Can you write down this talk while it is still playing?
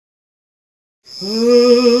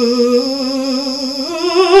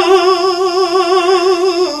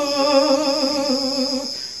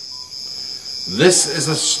This is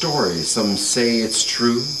a story, some say it's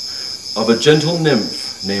true, of a gentle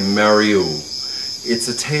nymph named Mariu. It's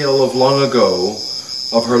a tale of long ago,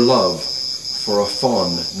 of her love for a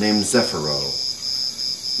faun named Zephyro.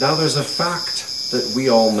 Now there's a fact that we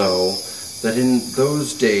all know, that in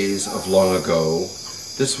those days of long ago,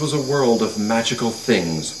 this was a world of magical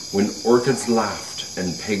things, when orchids laughed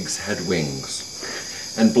and pigs had wings,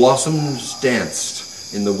 and blossoms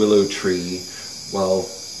danced in the willow tree, while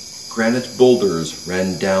granite boulders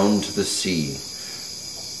ran down to the sea.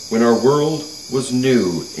 When our world was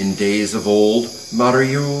new in days of old,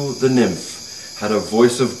 Mariu the nymph had a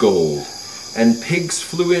voice of gold, and pigs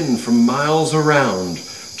flew in from miles around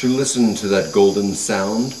to listen to that golden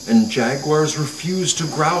sound, and jaguars refused to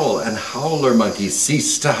growl, and howler monkeys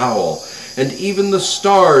ceased to howl, and even the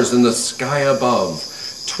stars in the sky above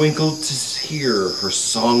twinkled to hear her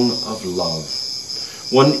song of love.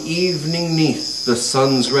 One evening neath the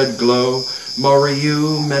sun's red glow,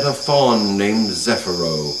 Mariu met a faun named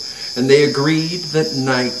Zephyro, and they agreed that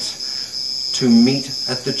night to meet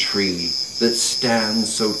at the tree that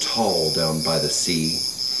stands so tall down by the sea.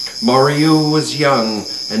 Mariu was young,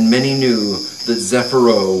 and many knew that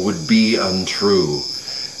Zephyro would be untrue.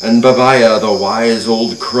 And Babaya, the wise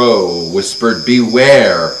old crow, whispered,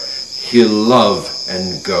 "Beware, he'll love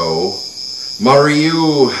and go."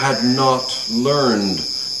 Mariu had not learned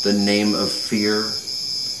the name of fear.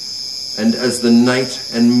 And as the night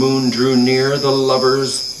and moon drew near, the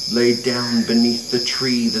lovers lay down beneath the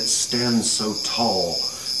tree that stands so tall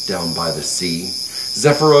down by the sea.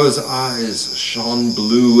 Zephyro's eyes shone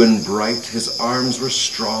blue and bright, his arms were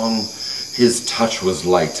strong, his touch was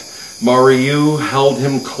light. Mariu held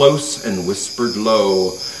him close and whispered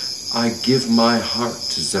low, "I give my heart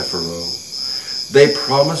to Zephyro." They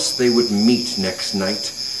promised they would meet next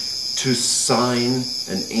night to sign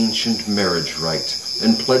an ancient marriage rite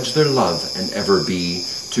and pledge their love and ever be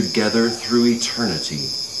together through eternity.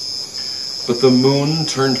 But the moon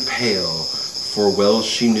turned pale, for well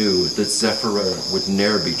she knew that Zephyro would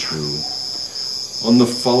ne'er be true. On the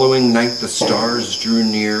following night the stars drew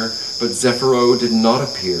near, but Zephyro did not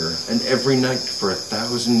appear, and every night for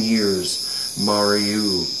 1,000 years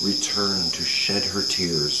Mariu returned to shed her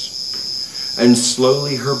tears. And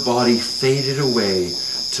slowly her body faded away,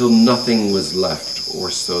 till nothing was left,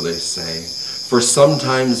 or so they say. For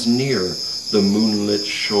sometimes near the moonlit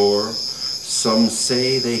shore, some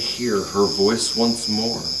say they hear her voice once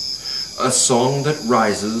more. A song that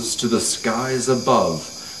rises to the skies above,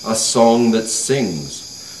 a song that sings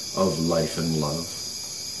of life and love.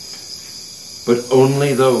 But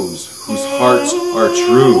only those whose hearts are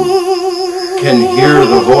true can hear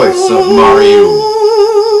the voice of Mariu.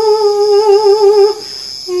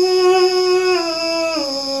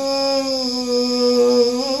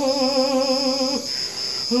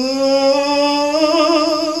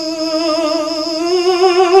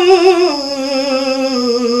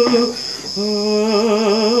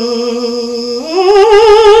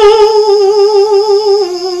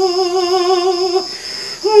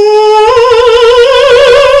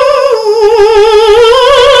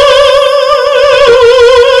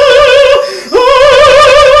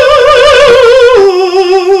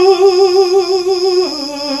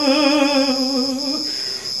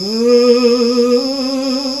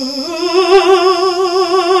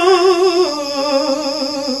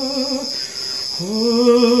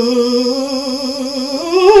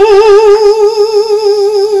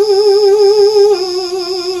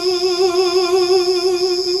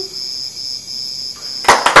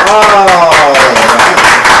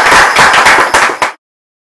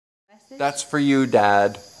 That's for you,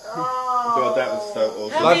 Dad. Oh, God, that was so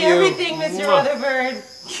awesome. Love you. Everything, Mr. Rutherford.